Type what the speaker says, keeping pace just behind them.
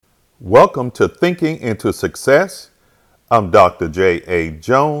Welcome to Thinking into Success. I'm Dr. J.A.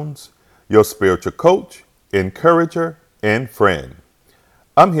 Jones, your spiritual coach, encourager, and friend.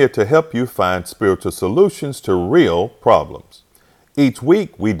 I'm here to help you find spiritual solutions to real problems. Each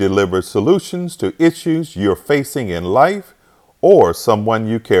week, we deliver solutions to issues you're facing in life or someone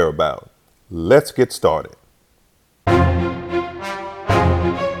you care about. Let's get started.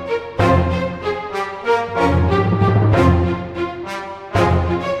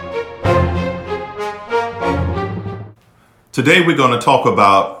 Today we're going to talk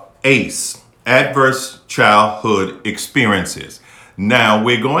about ACE, Adverse Childhood Experiences. Now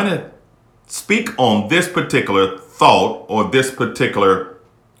we're going to speak on this particular thought or this particular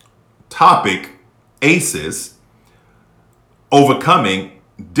topic, ACEs, overcoming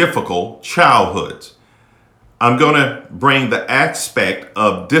difficult childhoods. I'm going to bring the aspect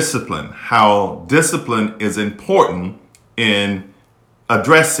of discipline, how discipline is important in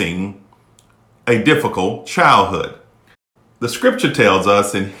addressing a difficult childhood. The scripture tells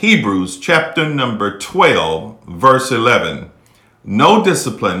us in Hebrews chapter number 12, verse 11, no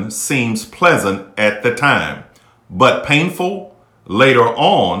discipline seems pleasant at the time, but painful. Later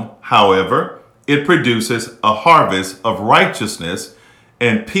on, however, it produces a harvest of righteousness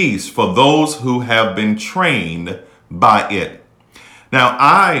and peace for those who have been trained by it. Now,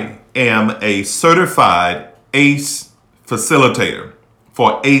 I am a certified ACE facilitator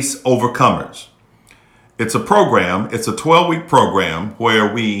for ACE overcomers. It's a program, it's a 12-week program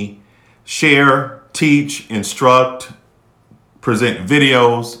where we share, teach, instruct, present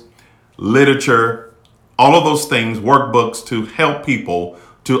videos, literature, all of those things, workbooks to help people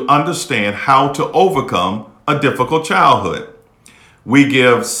to understand how to overcome a difficult childhood. We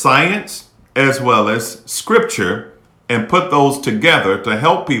give science as well as scripture and put those together to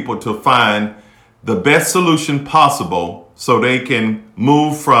help people to find the best solution possible so they can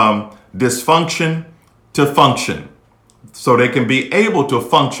move from dysfunction to function, so they can be able to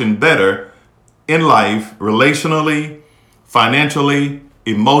function better in life, relationally, financially,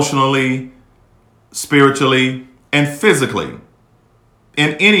 emotionally, spiritually, and physically, in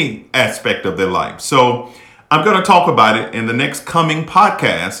any aspect of their life. So I'm going to talk about it in the next coming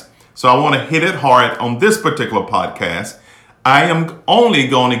podcast. So I want to hit it hard on this particular podcast. I am only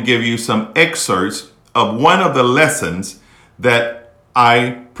going to give you some excerpts of one of the lessons that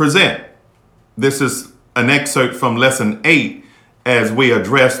I present. This is an excerpt from lesson 8 as we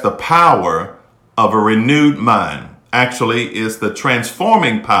address the power of a renewed mind. Actually, it's the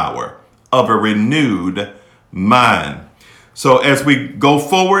transforming power of a renewed mind. So as we go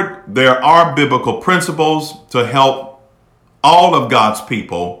forward, there are biblical principles to help all of God's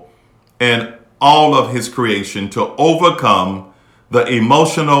people and all of his creation to overcome the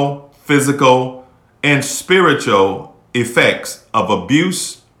emotional, physical, and spiritual effects of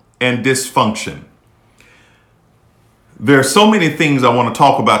abuse and dysfunction. There are so many things I want to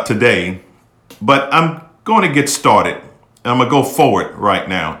talk about today, but I'm going to get started. I'm going to go forward right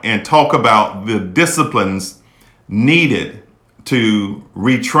now and talk about the disciplines needed to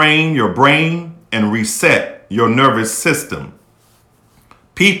retrain your brain and reset your nervous system.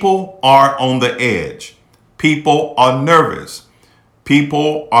 People are on the edge. People are nervous.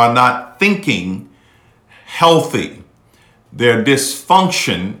 People are not thinking healthy. Their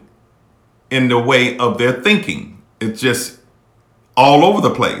dysfunction in the way of their thinking. It's just all over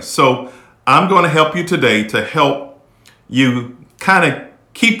the place. So I'm going to help you today to help you kind of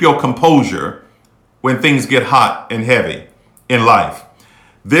keep your composure when things get hot and heavy in life.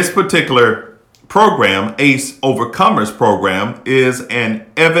 This particular program, ACE Overcomers program, is an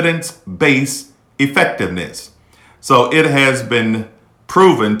evidence-based effectiveness. So it has been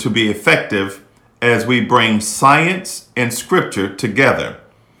proven to be effective as we bring science and scripture together.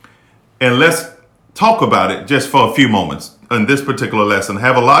 And let's talk about it just for a few moments in this particular lesson. I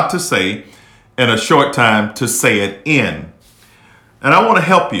have a lot to say and a short time to say it in. And I want to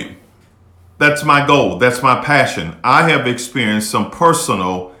help you. That's my goal. That's my passion. I have experienced some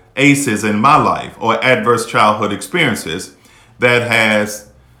personal ACEs in my life or adverse childhood experiences that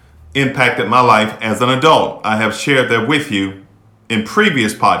has impacted my life as an adult. I have shared that with you in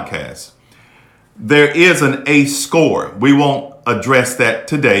previous podcasts. There is an ACE score. We won't address that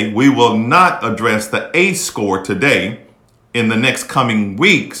today. We will not address the ACE score today. In the next coming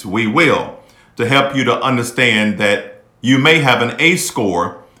weeks, we will, to help you to understand that you may have an ACE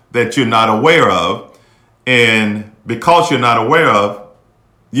score that you're not aware of. And because you're not aware of,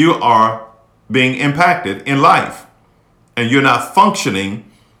 you are being impacted in life. And you're not functioning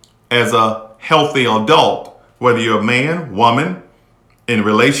as a healthy adult, whether you're a man, woman, in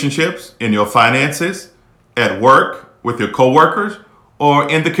relationships, in your finances, at work, with your coworkers, or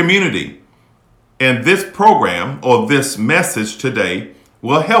in the community. And this program or this message today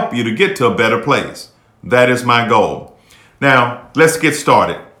will help you to get to a better place. That is my goal. Now, let's get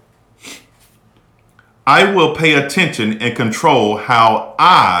started. I will pay attention and control how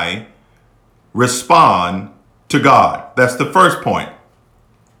I respond to God. That's the first point.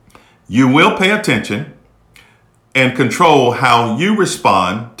 You will pay attention and control how you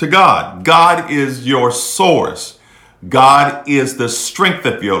respond to God. God is your source. God is the strength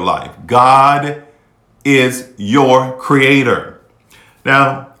of your life. God is your creator.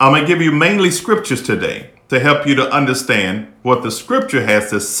 Now, I'm going to give you mainly scriptures today to help you to understand what the scripture has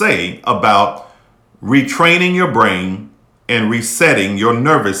to say about retraining your brain and resetting your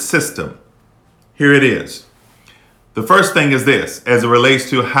nervous system. Here it is. The first thing is this, as it relates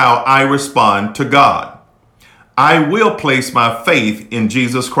to how I respond to God. I will place my faith in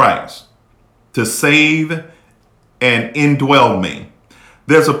Jesus Christ to save and indwell me.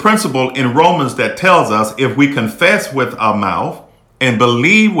 There's a principle in Romans that tells us if we confess with our mouth and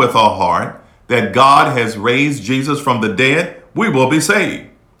believe with our heart that God has raised Jesus from the dead, we will be saved.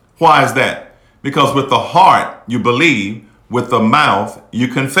 Why is that? Because with the heart you believe, with the mouth you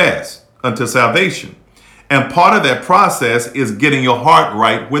confess unto salvation. And part of that process is getting your heart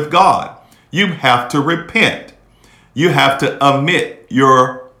right with God. You have to repent. You have to admit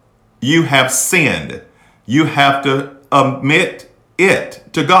you have sinned. You have to admit it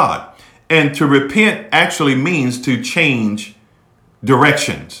to God. And to repent actually means to change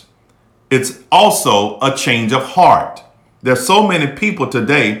directions. It's also a change of heart. There's so many people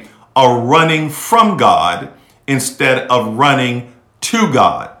today are running from God instead of running to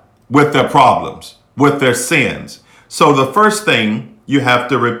God with their problems, with their sins. So the first thing, you have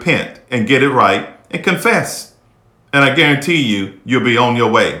to repent and get it right and confess. And I guarantee you, you'll be on your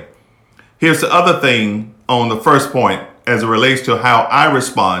way. Here's the other thing on the first point as it relates to how I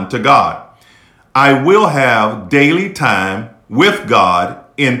respond to God. I will have daily time with God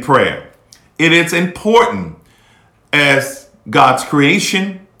in prayer. It is important as God's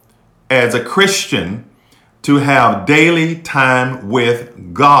creation, as a Christian, to have daily time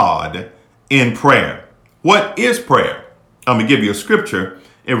with God in prayer. What is prayer? I'm going to give you a scripture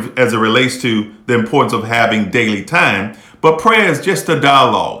as it relates to the importance of having daily time. But prayer is just a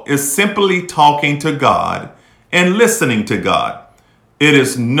dialogue. It's simply talking to God and listening to God. It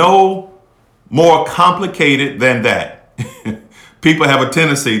is no more complicated than that. People have a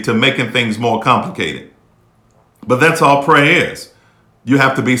tendency to making things more complicated. But that's all prayer is. You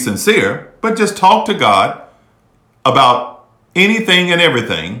have to be sincere, but just talk to God about anything and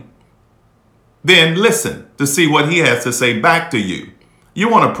everything. Then listen to see what he has to say back to you. You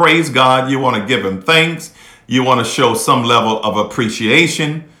want to praise God. You want to give him thanks. You want to show some level of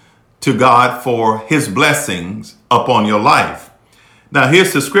appreciation to God for his blessings upon your life. Now,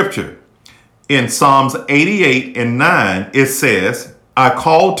 here's the scripture. In Psalms 88:9, it says, I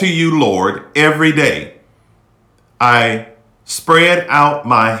call to you, Lord, every day. I spread out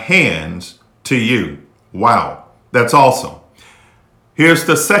my hands to you. Wow, that's awesome. Here's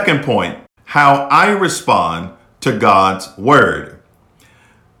the second point, how I respond to God's word.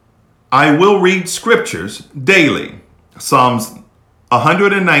 I will read scriptures daily. Psalms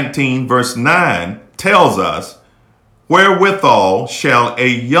 119 verse 9 tells us, wherewithal shall a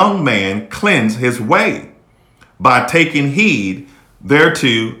young man cleanse his way? By taking heed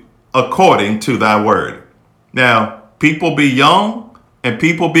thereto according to thy word. Now, people be young and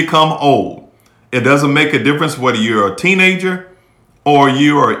people become old. It doesn't make a difference whether you're a teenager or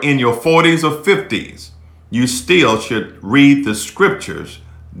you are in your 40s or 50s. You still should read the scriptures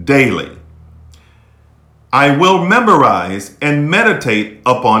daily. I will memorize and meditate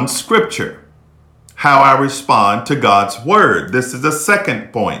upon scripture. How I respond to God's word. This is the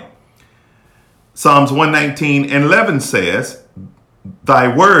second point. Psalms 119:11 says, thy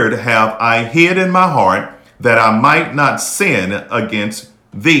word have I hid in my heart, that I might not sin against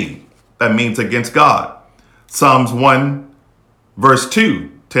thee. That means against God. Psalms 1 verse 2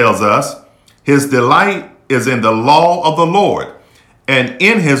 tells us, his delight is in the law of the Lord, and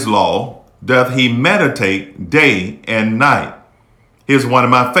in his law doth he meditate day and night. Here's one of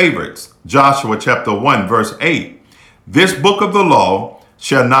my favorites, Joshua chapter 1 verse 8. This book of the law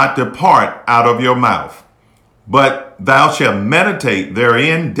shall not depart out of your mouth, but thou shalt meditate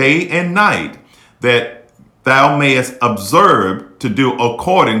therein day and night, that thou mayest observe to do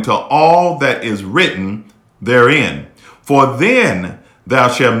according to all that is written therein. For then thou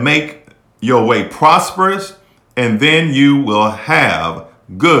shalt make your way prosperous, and then you will have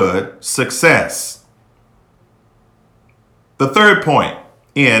good success. The third point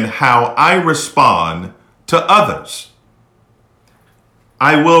in how I respond to others.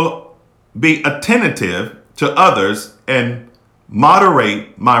 I will be attentive to others and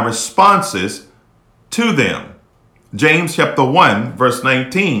moderate my responses to them. James chapter 1, verse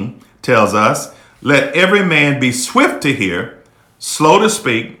 19 tells us, let every man be swift to hear, slow to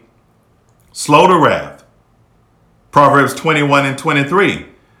speak, slow to wrath. Proverbs 21 and 23,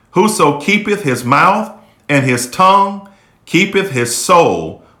 whoso keepeth his mouth and his tongue keepeth his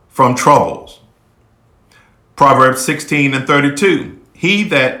soul from troubles. Proverbs 16 and 32, he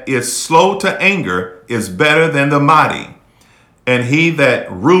that is slow to anger is better than the mighty, and he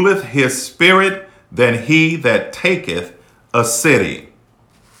that ruleth his spirit than he that taketh a city.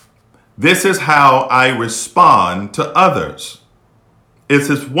 This is how I respond to others. This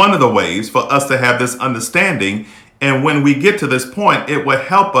is one of the ways for us to have this understanding. And when we get to this point, it will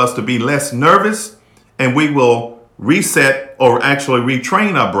help us to be less nervous, and we will reset or actually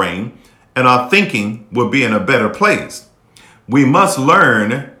retrain our brain, and our thinking will be in a better place. We must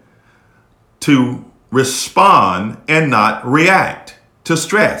learn to respond and not react to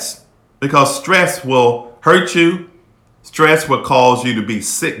stress, because stress will hurt you. Stress will cause you to be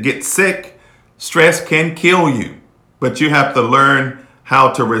sick, get sick. Stress can kill you, but you have to learn how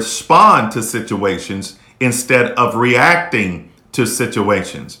to respond to situations instead of reacting to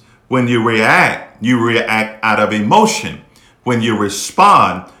situations. When you react out of emotion. When you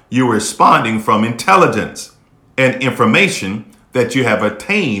respond, you're responding from intelligence and information that you have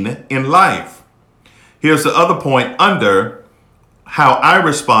attained in life. Here's the other point under how I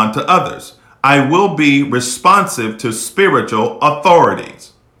respond to others. I will be responsive to spiritual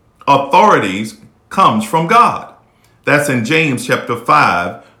authorities. Authorities comes from God. That's in James chapter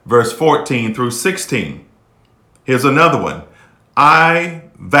 5, verse 14 through 16. Here's another one. I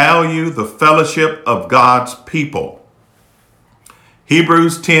value the fellowship of God's people.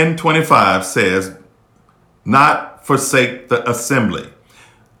 Hebrews 10:25 says, not forsake the assembly.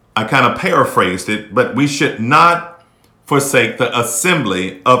 I kind of paraphrased it, but we should not forsake the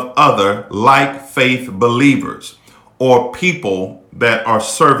assembly of other like faith believers or people that are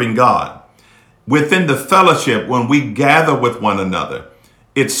serving God. Within the fellowship, when we gather with one another,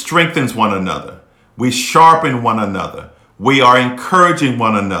 it strengthens one another. We sharpen one another. We are encouraging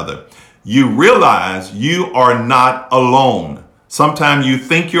one another. You realize you are not alone. Sometimes you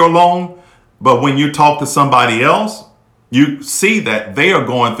think you're alone, but when you talk to somebody else, you see that they are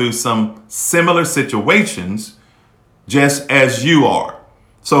going through some similar situations just as you are.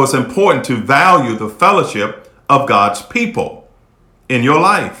 So it's important to value the fellowship of God's people in your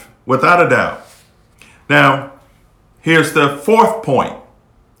life, without a doubt. Now, here's the fourth point.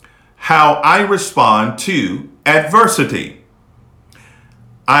 How I respond to adversity.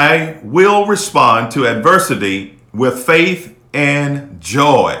 I will respond to adversity with faith and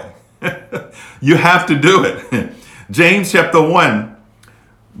joy. You have to do it. James chapter 1,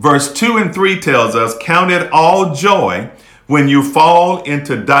 verse 2 and 3 tells us, count it all joy when you fall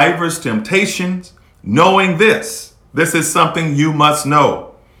into diverse temptations, knowing this. This is something you must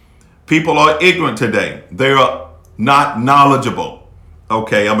know. People are ignorant today. They are not knowledgeable.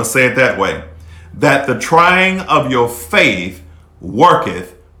 Okay, I'm going to say it that way. That the trying of your faith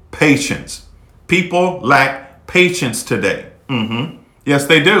worketh patience. People lack patience today. Yes,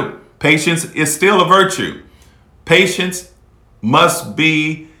 they do. Patience is still a virtue. Patience must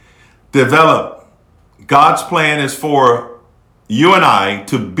be developed. God's plan is for you and I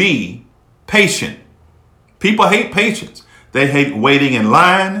to be patient. People hate patience. They hate waiting in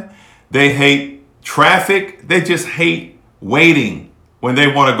line. They hate traffic. They just hate waiting when they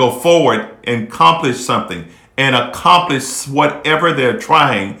want to go forward and accomplish something and accomplish whatever they're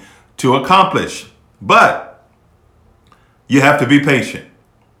trying to accomplish. But you have to be patient.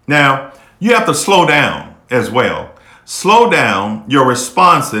 Now, you have to slow down as well. Slow down your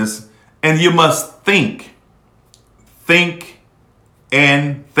responses, and you must think. Think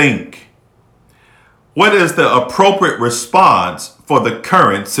and think. What is the appropriate response for the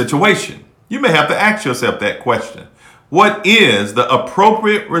current situation? You may have to ask yourself that question. What is the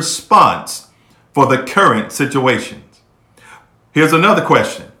appropriate response for the current situations? Here's another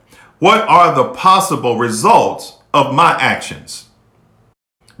question. What are the possible results of my actions?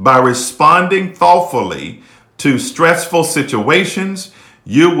 By responding thoughtfully to stressful situations,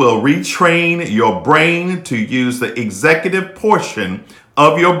 you will retrain your brain to use the executive portion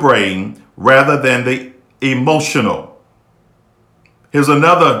of your brain rather than the emotional. Here's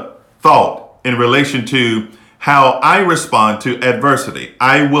another thought in relation to how I respond to adversity.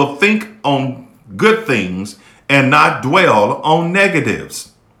 I will think on good things and not dwell on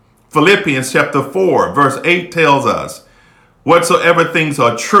negatives. Philippians chapter 4, verse 8 tells us, whatsoever things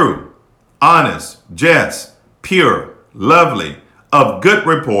are true, honest, just, pure, lovely, of good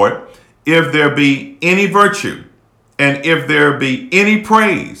report, if there be any virtue, and if there be any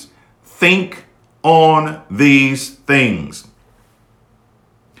praise, think on these things.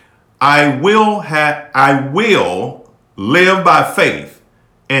 I will live by faith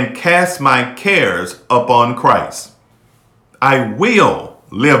and cast my cares upon Christ. I will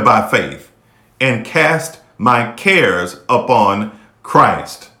live by faith and cast my cares upon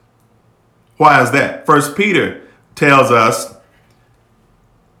Christ. Why is that? 1 Peter tells us,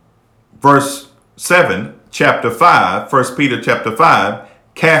 verse 7, chapter 5, 1 Peter chapter 5,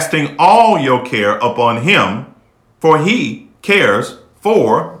 casting all your care upon him, for he cares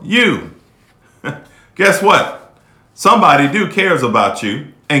for you. Guess what? Somebody cares about you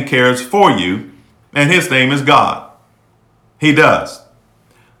and cares for you, and his name is God. He does.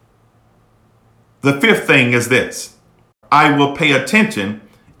 The fifth thing is this: I will pay attention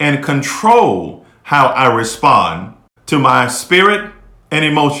and control how I respond to my spirit and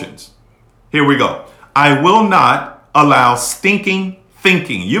emotions. Here we go. I will not allow stinking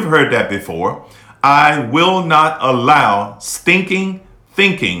thinking. You've heard that before. I will not allow stinking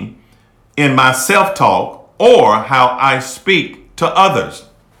thinking in my self-talk or how I speak to others.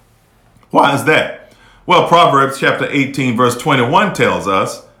 Why is that? Well, Proverbs chapter 18, verse 21 tells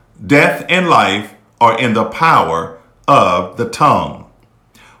us, death and life are in the power of the tongue.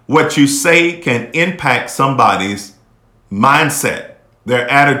 What you say can impact somebody's mindset, their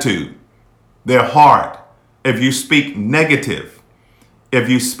attitude, their heart. If you speak negative, if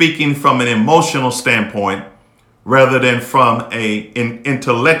you're speaking from an emotional standpoint rather than from an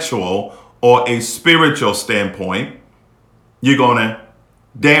intellectual or a spiritual standpoint, you're going to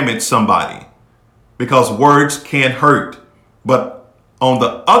damage somebody, because words can hurt. But on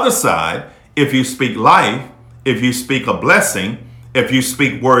the other side, if you speak life, if you speak a blessing, if you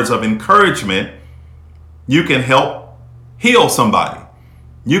speak words of encouragement, you can help heal somebody.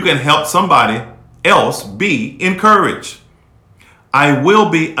 You can help somebody else be encouraged. I will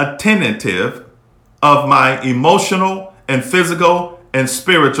be attentive of my emotional and physical and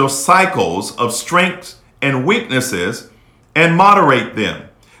spiritual cycles of strengths and weaknesses and moderate them.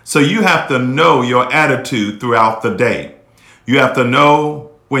 So you have to know your attitude throughout the day. You have to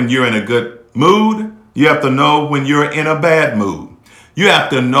know when you're in a good mood. You have to know when you're in a bad mood. You have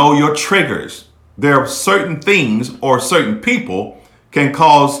to know your triggers. There are certain things or certain people can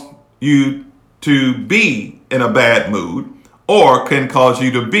cause you to be in a bad mood or can cause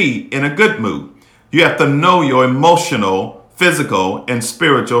you to be in a good mood. You have to know your emotional, physical, and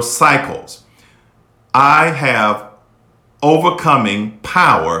spiritual cycles. I have overcoming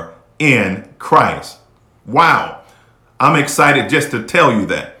power in Christ. Wow. I'm excited just to tell you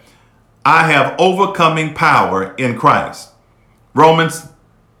that. I have overcoming power in Christ. Romans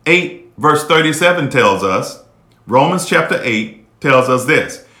 8 verse 37 tells us, Romans chapter 8 tells us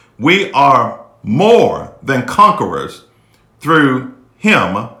this: we are more than conquerors through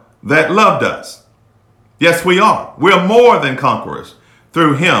him that loved us. Yes, we are. We're more than conquerors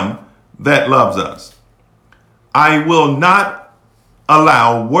through him that loves us. I will not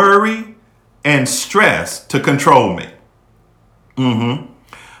allow worry and stress to control me.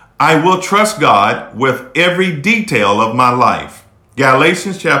 I will trust God with every detail of my life.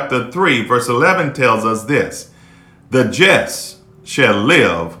 Galatians chapter 3 verse 11 tells us this: the just shall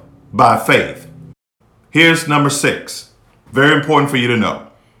live by faith. Here's number 6. Very important for you to know.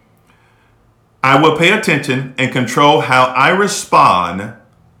 I will pay attention and control how I respond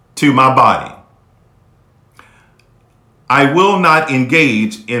to my body. I will not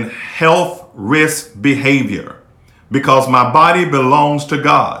engage in health risk behavior because my body belongs to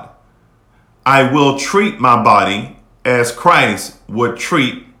God. I will treat my body as Christ would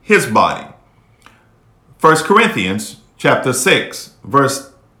treat his body. 1 Corinthians chapter 6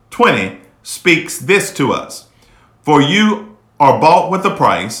 verse 20 speaks this to us: for you are bought with a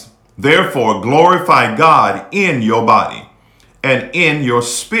price, therefore glorify God in your body and in your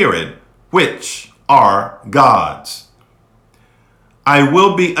spirit, which are God's. I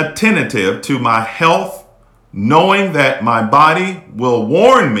will be attentive to my health, knowing that my body will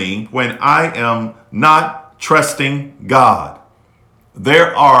warn me when I am not trusting God.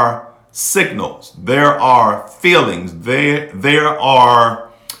 There are signals, there are feelings, there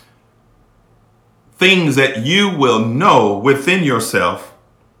are things that you will know within yourself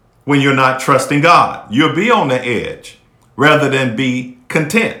when you're not trusting God. You'll be on the edge rather than be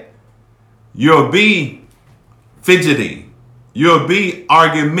content. You'll be fidgety. You'll be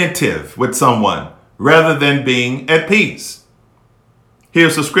argumentative with someone rather than being at peace.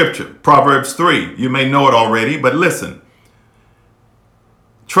 Here's the scripture, Proverbs 3. You may know it already, but listen.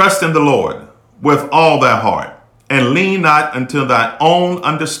 Trust in the Lord with all thy heart and lean not unto thy own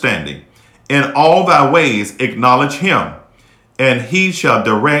understanding. In all thy ways acknowledge him, and he shall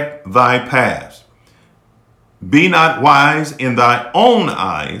direct thy paths. Be not wise in thy own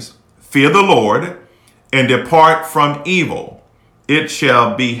eyes. Fear the Lord, and depart from evil. It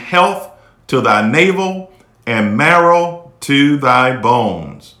shall be health to thy navel, and marrow to thy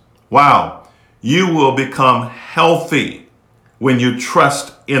bones. Wow, you will become healthy when you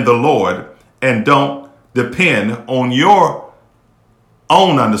trust in the Lord and don't depend on your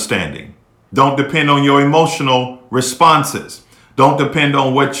own understanding. Don't depend on your emotional responses. Don't depend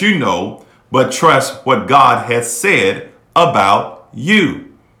on what you know, but trust what God has said about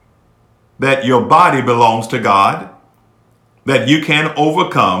you. That your body belongs to God, that you can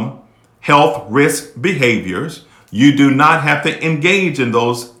overcome health risk behaviors. You do not have to engage in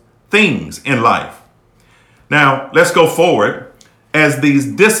those things in life. Now, let's go forward. As these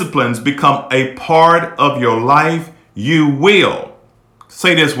disciplines become a part of your life, you will.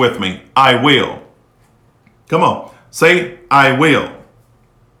 Say this with me. I will. Come on. Say, I will.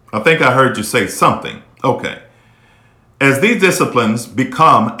 I think I heard you say something. Okay. As these disciplines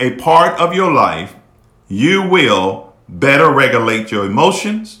become a part of your life, you will better regulate your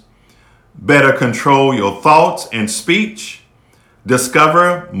emotions, better control your thoughts and speech,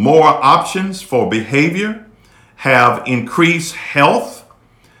 discover more options for behavior, have increased health,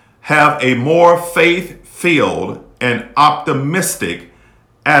 have a more faith-filled and optimistic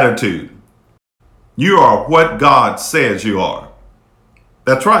attitude. You are what God says you are.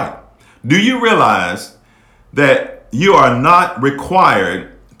 That's right. Do you realize that you are not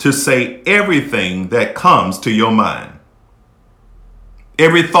required to say everything that comes to your mind?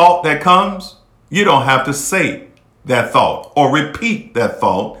 Every thought that comes, you don't have to say that thought or repeat that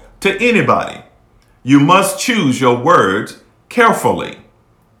thought to anybody. You must choose your words carefully.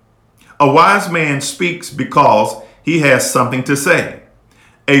 A wise man speaks because he has something to say.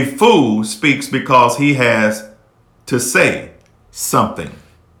 A fool speaks because he has to say something.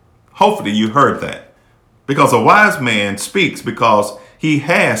 Hopefully you heard that. Because a wise man speaks because he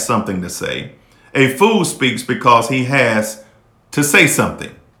has something to say. A fool speaks because he has to say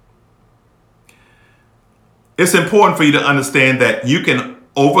something. It's important for you to understand that you can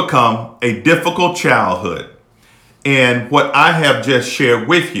overcome a difficult childhood. And what I have just shared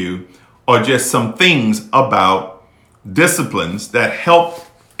with you are just some things about disciplines that help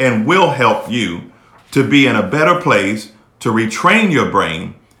and will help you to be in a better place, to retrain your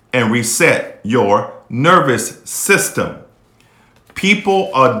brain and reset your nervous system.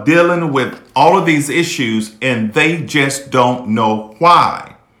 People are dealing with all of these issues and they just don't know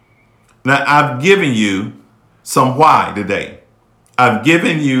why. Now, I've given you some why today. I've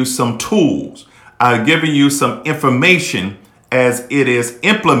given you some tools. I've given you some information as it is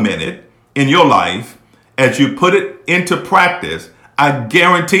implemented in your life. As you put it into practice, I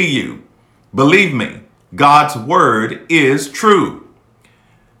guarantee you, believe me, God's word is true.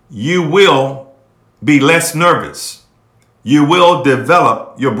 You will be less nervous. You will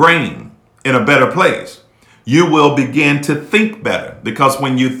develop your brain in a better place. You will begin to think better, because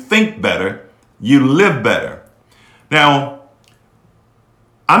when you think better, you live better. Now,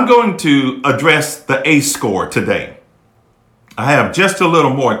 I'm going to address the ACE score today. I have just a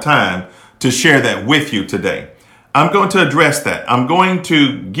little more time to share that with you today. I'm going to address that. I'm going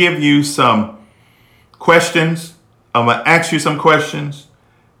to give you some questions. I'm going to ask you some questions,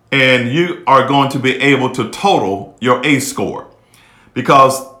 and you are going to be able to total your ACE score,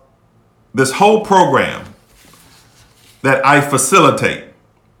 because this whole program that I facilitate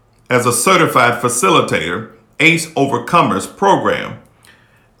as a certified facilitator, ACE Overcomers program,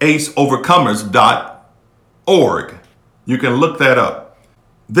 aceovercomers.org. You can look that up.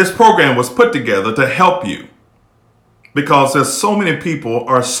 This program was put together to help you because there's so many people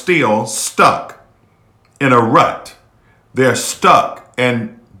are still stuck in a rut. They're stuck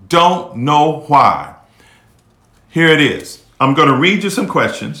and don't know why. Here it is. I'm going to read you some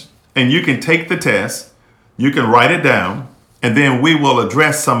questions and you can take the test. You can write it down and then we will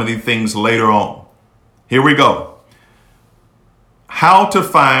address some of these things later on. Here we go. How to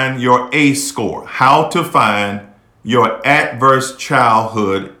find your ACE score. How to find your adverse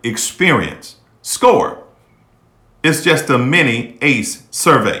childhood experience score. It's just a mini ACE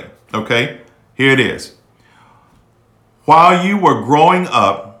survey. Okay, here it is. While you were growing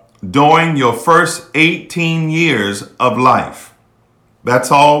up during your first 18 years of life,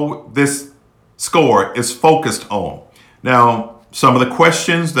 that's all this score is focused on. Now, some of the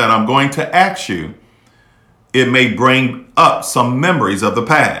questions that I'm going to ask you, it may bring up some memories of the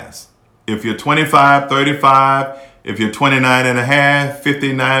past. If you're 25, 35, if you're 29 and a half,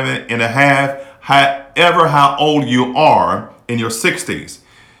 59 and a half, whatever how old you are in your 60s,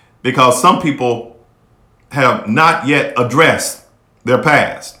 because some people have not yet addressed their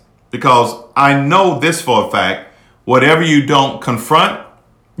past. Because I know this for a fact, whatever you don't confront,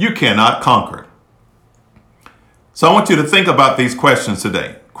 you cannot conquer. So I want you to think about these questions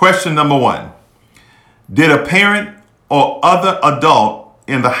today. Question number 1. Did a parent or other adult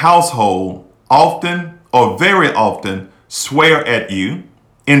in the household often or very often swear at you,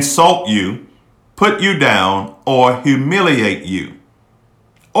 insult you, put you down, or humiliate you?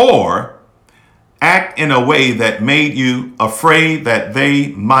 Or act in a way that made you afraid that they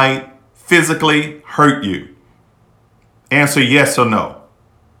might physically hurt you? Answer yes or no.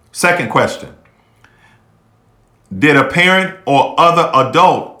 Second question. Did a parent or other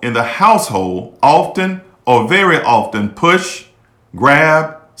adult in the household often or very often push,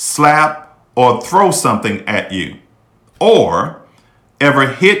 grab, slap, or throw something at you? Or ever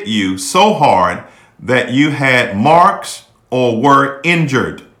hit you so hard that you had marks or were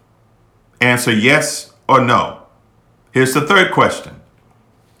injured? Answer yes or no. Here's the third question.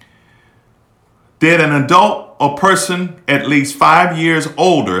 Did an adult or person at least 5 years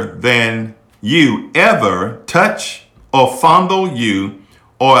older than you ever touch or fondle you,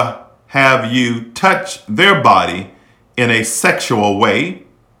 or have you touch their body in a sexual way,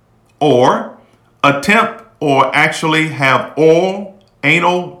 or attempt or actually have oral,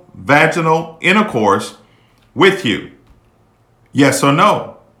 anal, vaginal intercourse with you? Yes or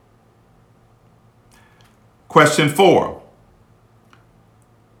no? Question 4.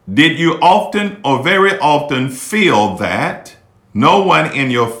 Did you often or very often feel that no one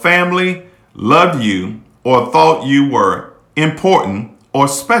in your family loved you or thought you were important or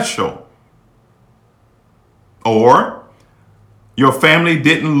special? Or your family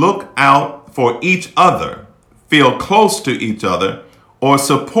didn't look out for each other, feel close to each other, or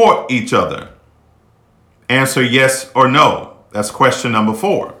support each other? Answer yes or no. That's question number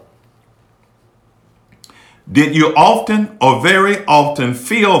 4. Did you often or very often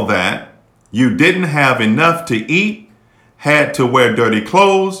feel that you didn't have enough to eat, had to wear dirty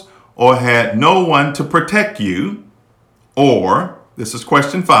clothes, or had no one to protect you? Or, this is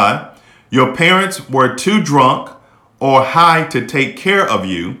question 5, your parents were too drunk or high to take care of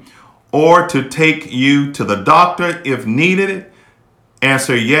you or to take you to the doctor if needed?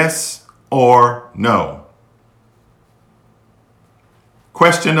 Answer yes or no.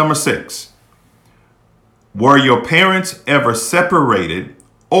 Question number 6. Were your parents ever separated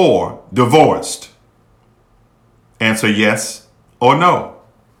or divorced? Answer yes or no.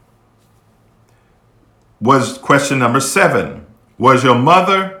 Was question number 7. Was your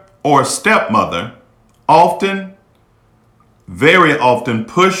mother or stepmother often, very often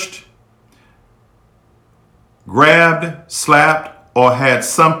pushed, grabbed, slapped, or had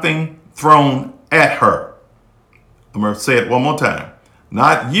something thrown at her? I'm going to say it one more time.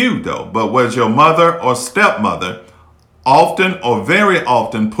 Not you though, but was your mother or stepmother often or very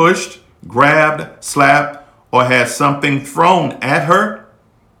often pushed, grabbed, slapped, or had something thrown at her?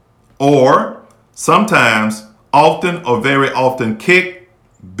 Or sometimes, often or very often kicked,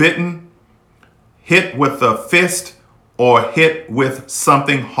 bitten, hit with a fist, or hit with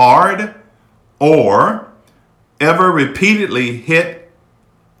something hard? Or ever repeatedly hit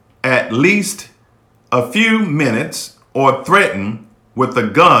at least a few minutes or threatened with a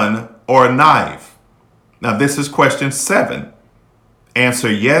gun or a knife? Now this is question 7. Answer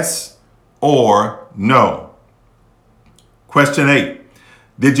yes or no. Question 8.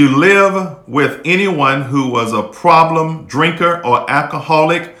 Did you live with anyone who was a problem drinker or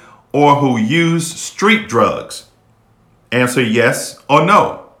alcoholic or who used street drugs? Answer yes or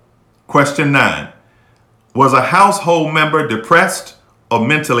no. Question 9. Was a household member depressed or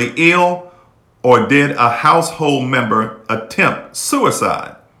mentally ill, or did a household member attempt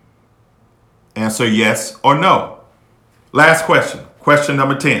suicide? Answer yes or no. Last question. Question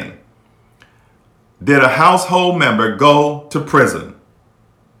number 10. Did a household member go to prison?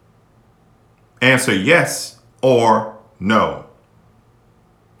 Answer yes or no.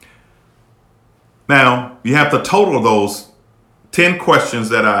 Now, you have to total those 10 questions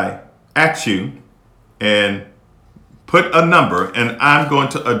that I asked you and put a number, and I'm going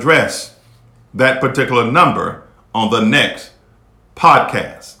to address that particular number on the next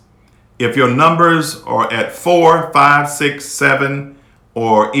podcast. If your numbers are at 4, 5, 6, 7,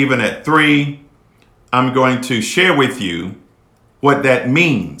 or even at 3, I'm going to share with you what that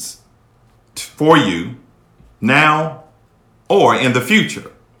means for you now or in the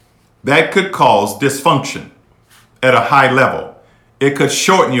future. That could cause dysfunction at a high level. It could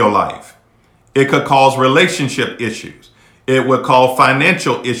shorten your life. It could cause relationship issues. It would cause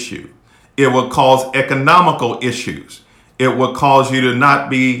financial issues. It will cause economical issues. It will cause you to not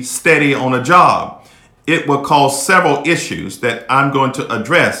be steady on a job. It will cause several issues that I'm going to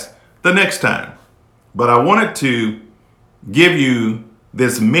address the next time. But I wanted to give you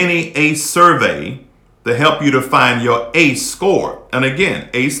this mini ACE survey to help you to find your ACE score. And again,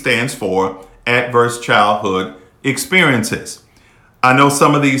 ACE stands for Adverse Childhood Experiences. I know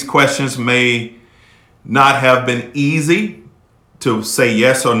some of these questions may not have been easy to say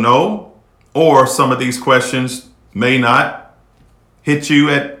yes or no, or some of these questions may not hit you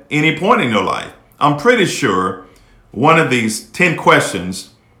at any point in your life. I'm pretty sure one of these 10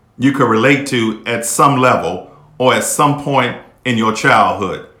 questions you could relate to at some level or at some point in your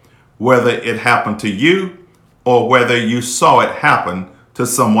childhood, whether it happened to you or whether you saw it happen to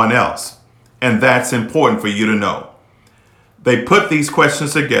someone else. And that's important for you to know. They put these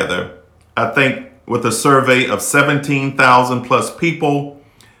questions together, I think, with a survey of 17,000 plus people,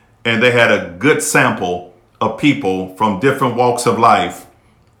 and they had a good sample of people from different walks of life.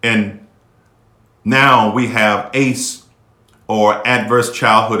 And now we have ACE, or Adverse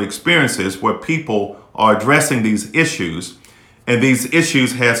Childhood Experiences, where people are addressing these issues. And these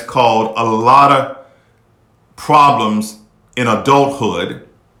issues has caused a lot of problems in adulthood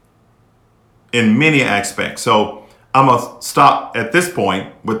in many aspects. So I'm going to stop at this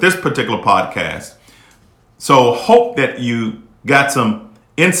point with this particular podcast. So hope that you got some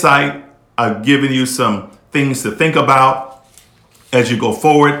insight. I've given you some things to think about as you go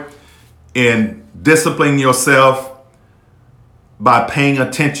forward in disciplining yourself by paying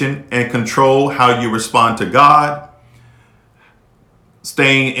attention and control how you respond to God,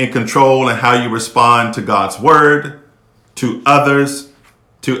 staying in control and how you respond to God's word, to others,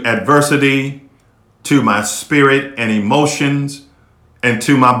 to adversity, to my spirit and emotions, and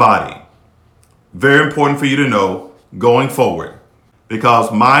to my body. Very important for you to know going forward,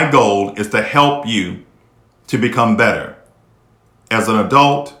 because my goal is to help you to become better as an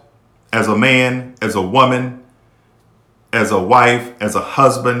adult, as a man, as a woman, as a wife, as a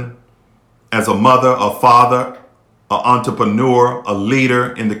husband, as a mother, a father, an entrepreneur, a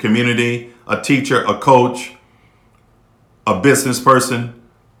leader in the community, a teacher, a coach, a business person.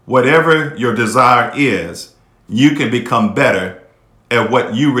 Whatever your desire is, you can become better at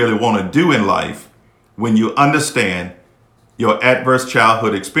what you really want to do in life when you understand your adverse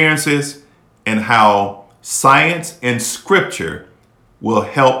childhood experiences and how science and scripture will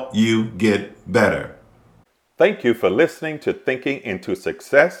help you get better. Thank you for listening to Thinking into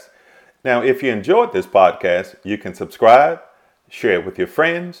Success. Now, if you enjoyed this podcast, you can subscribe, share it with your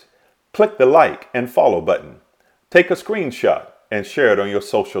friends, click the like and follow button, take a screenshot and share it on your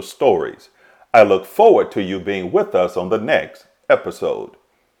social stories. I look forward to you being with us on the next episode.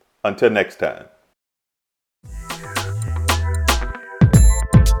 Until next time.